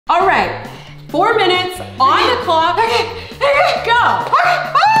right. 4 minutes on the clock. Okay. Go.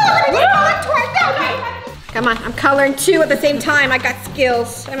 Come on, I'm coloring 2 at the same time. I got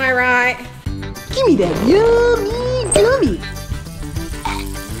skills. Am I right? Give me that yummy gummy.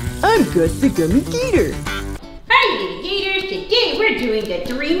 I'm Gus the Gummy Gator. Hi, little gators. Today we're doing the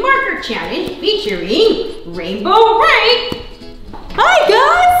 3 marker challenge featuring Rainbow Rae. Hi,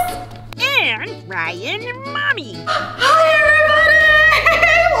 Gus. And Ryan and Mommy. Hi, everybody!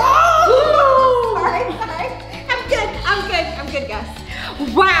 Whoa! Sorry. I'm good, Gus.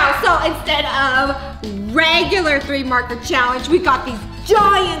 Wow, so instead of regular 3 marker challenge, we got these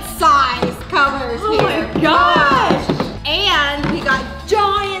giant size colors here. Oh my gosh! And we got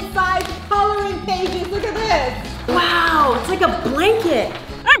giant size coloring pages. Look at this. Wow, it's like a blanket.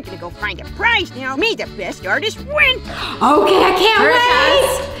 I'm gonna go find a prize now. May the best artist win. Okay, I can't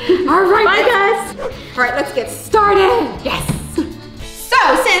wait. All right, Bye, Gus. All right, let's get started. Yes. So,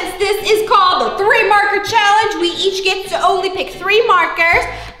 since this is called the 3 marker challenge, we each get to only pick 3 markers.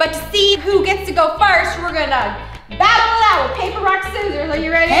 But to see who gets to go first, we're gonna battle it out with paper, rock, scissors. Are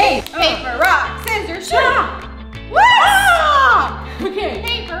you ready? Hey. Paper, rock, scissors, shoot. Okay.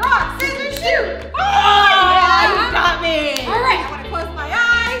 Paper, rock, scissors, shoot. Oh, you got me. All right, I want to close my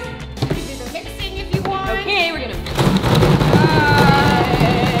eyes. You can do the mixing if you want. Okay, we're gonna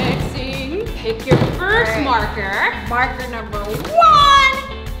mixing. Pick your first marker. Marker number 1.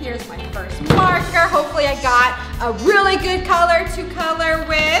 Here's my first marker. Hopefully I got a really good color to color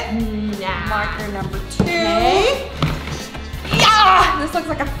with. Marker number 2. Okay. Yeah, this looks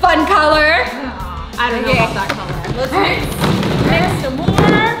like a fun color. I don't know about that color. Let's mix some more.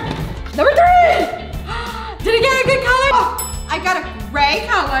 Number 3. Did I get a good color? Oh, I got a gray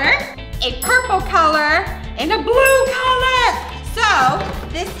color, a purple color, and a blue color. So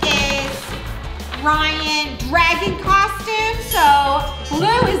this is Ryan dragon costume. So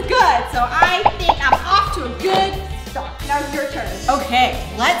blue is good. So I think I'm off to a good start. Now it's your turn. Okay,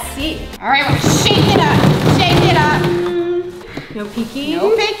 let's see. All right, we're gonna shake it up. Shake it up. No peeking.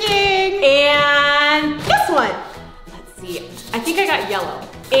 No picking. And this one. Let's see. I think I got yellow.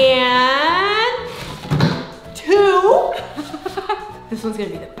 And 2. This one's gonna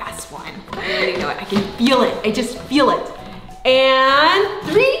be the best one. I already know it. I can feel it. I just feel it. And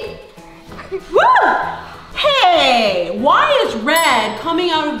 3. Woo! Hey, why is red coming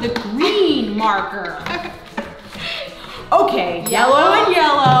out of the green marker? Okay, yellow and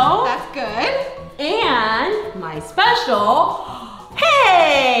yellow. That's good. And my special,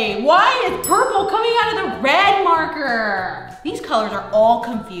 hey, why is purple coming out of the red marker? These colors are all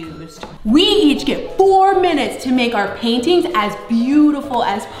confused. We each get 4 minutes to make our paintings as beautiful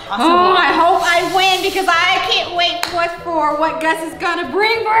as possible. Oh, I hope I win because I can't wait for what Gus is gonna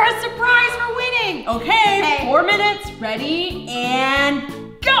bring for a surprise for winning. Okay, 4 minutes, ready, and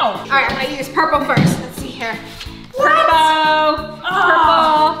go. All right, I'm gonna use purple first. Let's see here. Purple.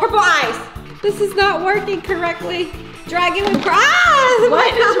 Purple eyes. This is not working correctly. Dragon with eyes.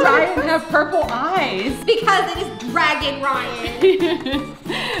 Why does Ryan have purple eyes? Because it is Dragon Ryan.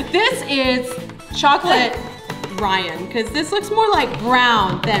 This is chocolate Ryan, because this looks more like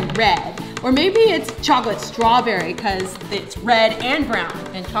brown than red. Or maybe it's chocolate strawberry, because it's red and brown,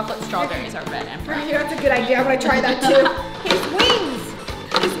 and chocolate strawberries are red and brown. That's a good idea. I'm gonna try that too. His wings.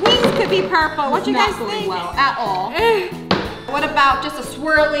 His wings could be purple. What you guys Not going think? well at all. What about just a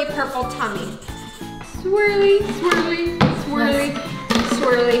swirly purple tummy? Swirly, swirly, swirly,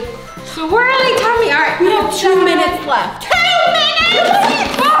 swirly. Swirly tummy. All right, We have 2 minutes left. 2 minutes!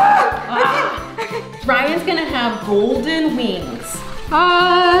 Ryan's gonna have golden wings.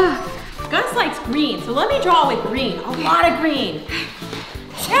 Gus likes green, so let me draw with green. A lot of green.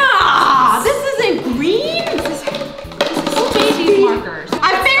 Yeah, this isn't green. Who made these markers?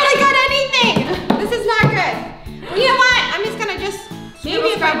 I barely got anything. This is not good. You know what? I'm just gonna Maybe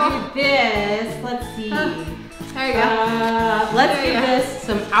if I do this, let's see. There you go. Let's give this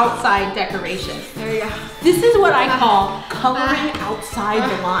some outside decoration. There you go. This is what I call coloring outside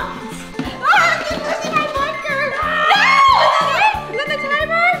the lines. I'm just losing my marker. No! Is that the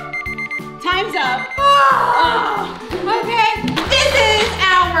timer? Time's up. Okay. This is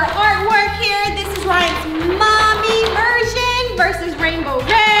our artwork here. This is Ryan's mommy version versus Rainbow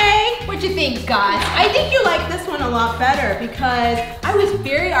Rae. What'd you think, Gus? I think you like this one a lot better because I was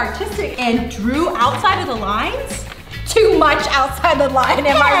very artistic and drew outside of the lines. Too much outside the line,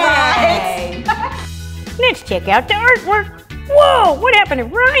 am I right? Let's check out the artwork. Whoa, what happened to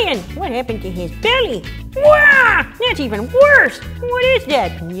Ryan? What happened to his belly? Wow, that's even worse. What is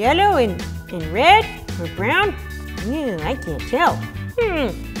that? Yellow and red or brown? I can't tell.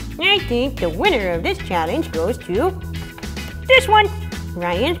 I think the winner of this challenge goes to this one.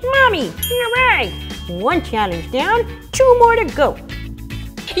 Ryan's mommy. All right. 1 challenge down, 2 more to go.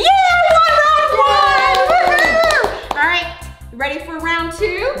 Yeah, we won round 1! Woohoo! All right, ready for round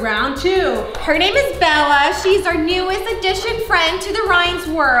 2? Round 2. Her name is Bella. She's our newest addition friend to the Ryan's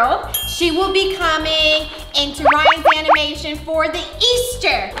world. She will be coming into Ryan's animation for the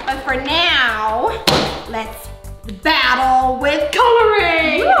Easter. But for now, let's battle with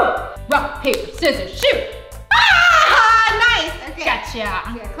coloring. Woo! Rock, paper, scissors, shoot. Ah, nice. Okay. Gotcha.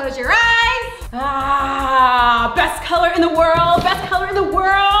 Yeah, close your eyes. Ah, best color in the world, best color in the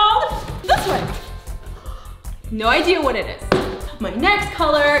world. This one. No idea what it is. My next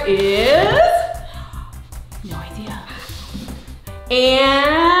color is, no idea.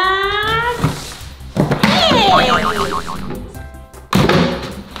 And, hey!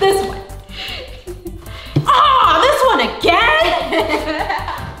 This one. Ah, this one again.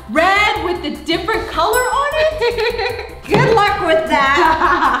 Red with the different color on it. Good luck with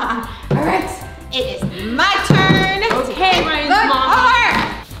that. All right, it is my turn. Okay, Ryan's Look,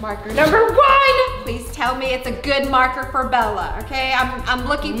 mom. Marker number 1. Please tell me it's a good marker for Bella, okay? I'm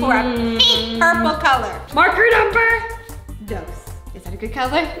looking for a pink purple color. Marker number. Dos. Is that a good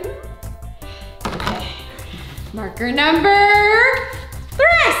color? Okay. Marker number 3.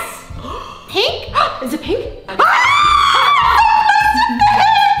 Pink? Is it pink?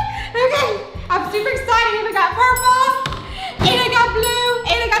 Okay, I'm super excited. I got purple, and I got blue,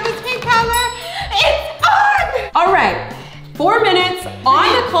 and I got this pink color. It's on! All right, 4 minutes on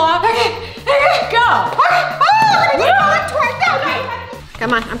the clock. Okay, Go. Okay. Oh, we're gonna do color twice.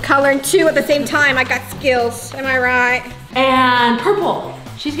 Come on, I'm coloring 2 at the same time. I got skills. Am I right? And purple.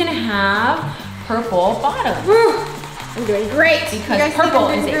 She's gonna have purple bottom Whew. I'm doing great. You because guys think purple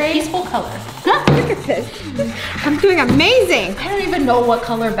I'm is doing a great? peaceful color. Look at this. I'm doing amazing. I don't even know what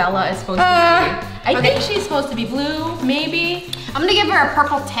color Bella is supposed to be. I think she's supposed to be blue, maybe. I'm gonna give her a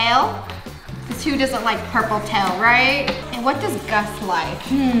purple tail. Because who doesn't like purple tail, right? And what does Gus like?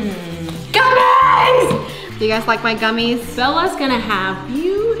 Gummies! Do you guys like my gummies? Bella's gonna have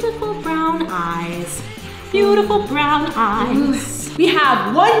beautiful brown eyes. Beautiful brown eyes. We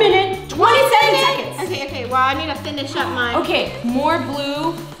have 1 minute, 27 seconds. Okay, well I need to finish up mine. Okay, more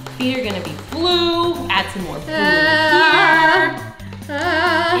blue. Feet are gonna be blue. Add some more blue here.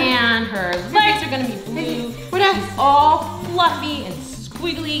 And her legs are gonna be blue. What else? She's all fluffy and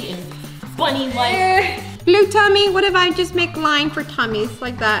squiggly and bunny-like. Blue tummy, what if I just make line for tummies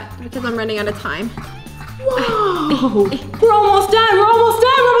like that? Because I'm running out of time. Whoa! We're almost done. We're almost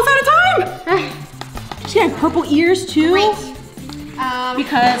done. We're almost out of time. She had purple ears too. Great.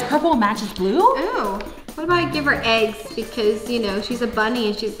 Because purple matches blue. Oh, what about I give her eggs? Because, you know, she's a bunny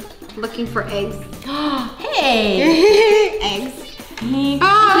and she's looking for eggs. Hey! Eggs. She's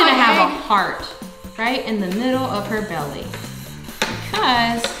gonna have a heart right in the middle of her belly.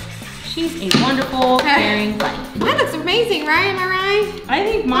 Because she's a wonderful, caring bunny. Mine looks amazing, right? Am I right? I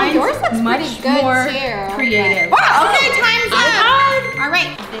think mine's yours looks much pretty good more too. creative. Wow, okay, time's up. Time. All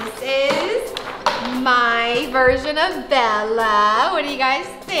right, this is my version of Bella. What do you guys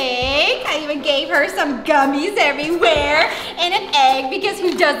think? I even gave her some gummies everywhere and an egg because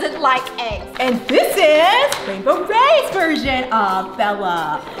who doesn't like eggs? And this is Rainbow Rae's version of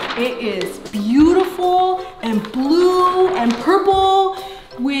Bella. It is beautiful and blue and purple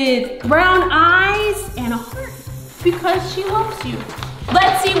with brown eyes and a heart because she loves you.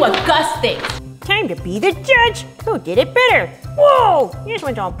 Let's see what Gus thinks. Time to be the judge. Who did it better? Whoa, this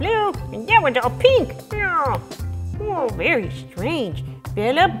one's all blue and that one's all pink. Oh, very strange.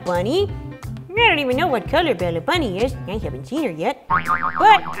 Bella Bunny? I don't even know what color Bella Bunny is. I haven't seen her yet. But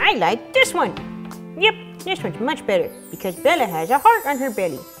I like this one. Yep, this one's much better because Bella has a heart on her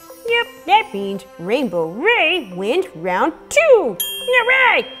belly. Yep, that means Rainbow Rae wins round 2. All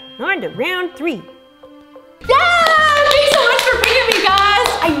right, on to round 3. Yeah! Thanks so much for picking me, guys.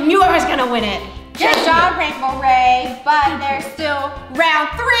 I knew I was gonna win it. Good job, Rainbow Rae, but there's still round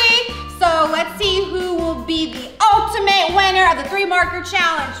 3. So let's see who will be the ultimate winner of the 3 marker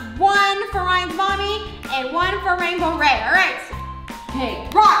challenge. 1 for Ryan's mommy and 1 for Rainbow Rae. All right. Okay.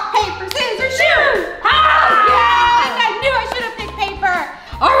 Rock, paper, scissors, shoot! Ah! Yes! I knew I should have picked paper.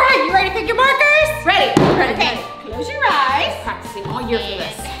 All right, you ready to pick your markers? Ready. Okay, close your eyes. Practicing all year for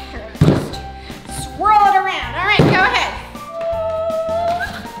this. Swirl it around. All right, go ahead.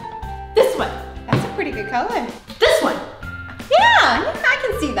 This one. That's a pretty good color. This one. Yeah, I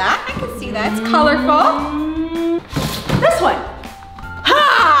can see that. I can see that. It's colorful. This one.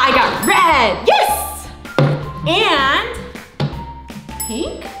 Ha! I got red. Yes! And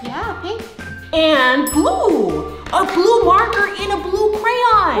pink. Yeah, pink. And blue. A blue marker in a blue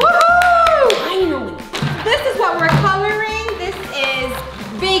crayon. Woohoo! Finally. This is what we're coloring. This is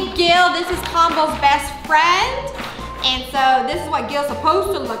Gil. This is Combo's best friend. And so this is what Gil's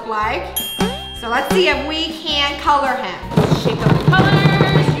supposed to look like. So let's see if we can color him. Shake up the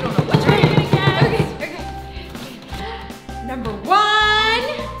colors. You don't know which one you're gonna get. Okay. Number 1.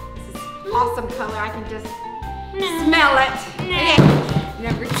 This is awesome color. I can just smell it. Okay.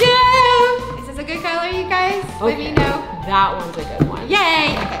 Number 2. Is this a good color, you guys? Let me know. That one's a good one.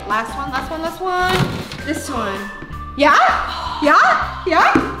 Yay. Okay, last one. This one. Yeah?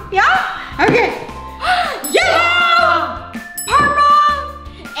 Okay. Yellow, purple,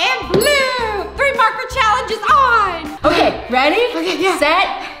 and blue. 3 marker challenge is on. Okay, ready? Okay, Set,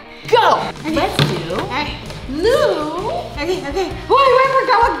 go. Let's do blue. Okay. Oh, I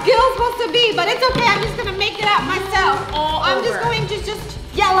forgot what Gil's supposed to be, but it's okay. I'm just gonna make it up myself. I'm just going to just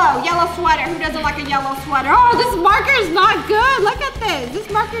yellow sweater. Who doesn't like a yellow sweater? Oh, this marker is not good. Look at this. This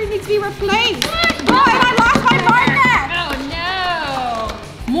marker needs to be replaced. Oh, and I lost my marker. Oh no.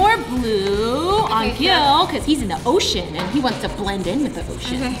 More blue on Gil, because he's in the ocean and he wants to blend in with the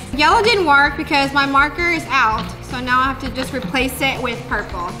ocean. Okay. Yellow didn't work because my marker is out. So now I have to just replace it with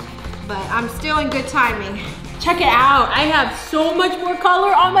purple. But I'm still in good timing. Check it out. I have so much more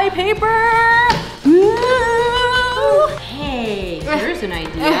color on my paper. Ooh. Hey, here's an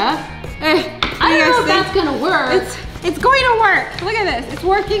idea. I don't know if that's gonna work. It's going to work. Look at this. It's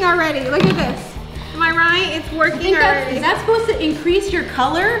working already. Look at this. Am I right? It's working already. Is that supposed to increase your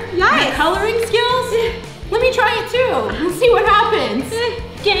color? Yes. Your coloring skills? Let me try it too. Let's see what happens.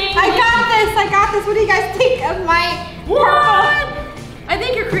 I got this. What do you guys think of my purple? I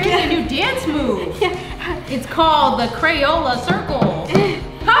think you're creating a new dance move. It's called the Crayola Circle.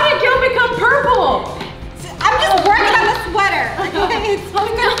 How did Gil become purple? I'm just working on the sweater. It's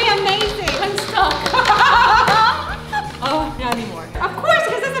gonna be amazing. I'm stuck. Oh, not anymore. Of course,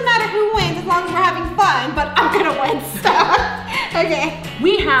 because it doesn't matter who wins as long as we're having fun, but I'm gonna win stuff. Okay.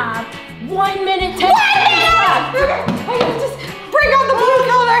 We have 1 minute to 1 minute! Okay, just bring on the blue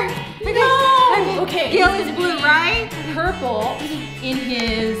color. Okay. Gil is blue, right? Purple in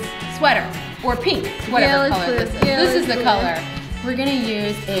his sweater, or pink, whatever Gil is color blue. this is. Gil This is is the blue. color. We're gonna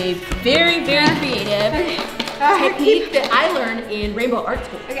use a very creative technique that I learned in Rainbow Art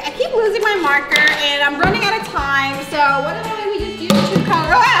School. Okay, I keep losing my marker and I'm running out of time. So what if we just use 2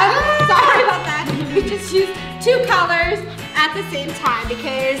 colors? Oh, sorry about that. We just use 2 colors at the same time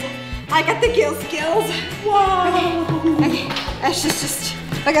because I got the Gil skills. Whoa. Okay, that's just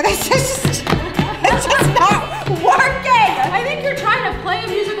look at this. It's just not working. I think you're trying to play a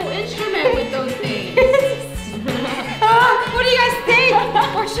musical instrument with those things. What do you guys think?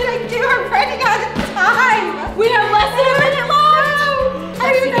 What should I do? I'm running out of time. We have less than a minute left. I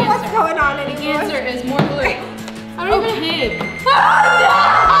don't even know what's going on The anymore. answer is more blue. I don't even hit.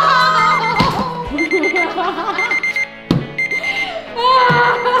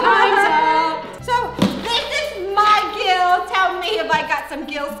 Time's up. So this is my Gil. Tell me if I got some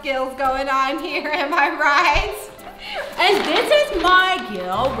Gil skills going on here. Am I right? And this is my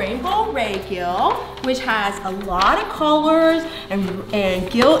Gil, Rainbow Rae Gil, which has a lot of colors, and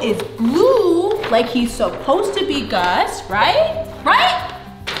Gil is blue like he's supposed to be, Gus, right? Right?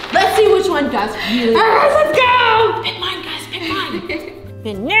 Let's see which one Gus really Alright, let's go! Pick mine, Gus, pick mine.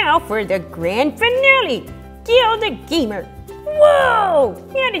 And now for the grand finale, Gil the Gamer. Whoa!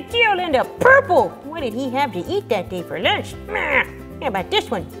 How did Gil end up purple? What did he have to eat that day for lunch? How about this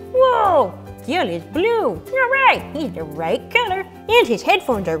one? Whoa! Gil is blue. All right, he's the right color. And his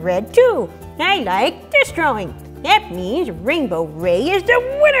headphones are red too. I like this drawing. That means Rainbow Rae is the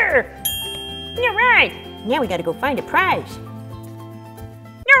winner. All right, now we gotta go find a prize.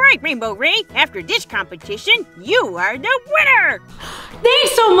 All right, Rainbow Rae, after this competition, you are the winner.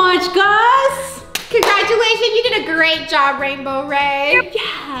 Thanks so much, Gus. Congratulations, you did a great job, Rainbow Rae.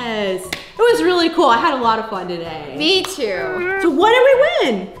 Yes, it was really cool. I had a lot of fun today. Me too. So what did we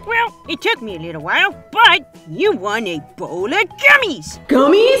win? Well, it took me a little while, but you won a bowl of gummies.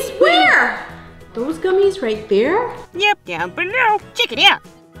 Gummies? Where? Those gummies right there? Yep, down below. Check it out.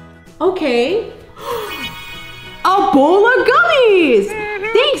 Okay. A bowl of gummies!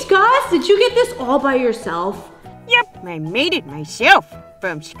 Thanks, Gus. Did you get this all by yourself? Yep, I made it myself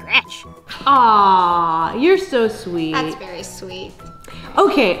from scratch. Aw, you're so sweet. That's very sweet.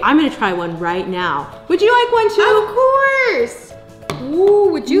 Okay, I'm gonna try one right now. Would you like one too? Of course. Ooh,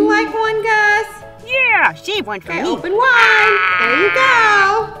 would you like one, Gus? Yeah, save one for Okay, me. open one. There you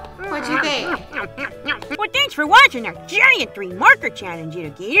go. What'd you think? Well, thanks for watching our giant 3-marker challenge,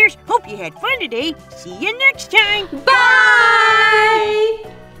 little gators. Hope you had fun today. See you next time. Bye.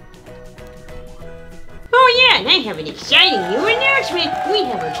 Oh, Oh yeah, and I have an exciting new announcement. We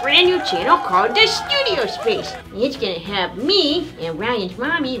have a brand new channel called The Studio Space. It's gonna have me and Ryan's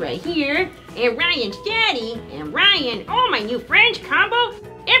mommy right here, and Ryan's daddy, and Ryan, all my new friends, combo,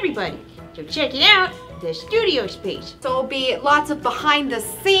 everybody. So check it out, The Studio Space. So it'll be lots of behind the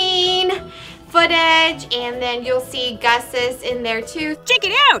scene footage, and then you'll see Gus's in there too. Check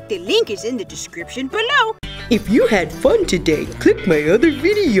it out, the link is in the description below. If you had fun today, click my other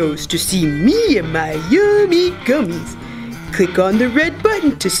videos to see me and my yummy gummies. Click on the red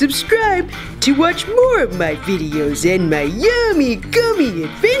button to subscribe to watch more of my videos and my yummy gummy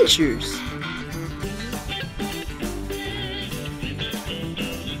adventures.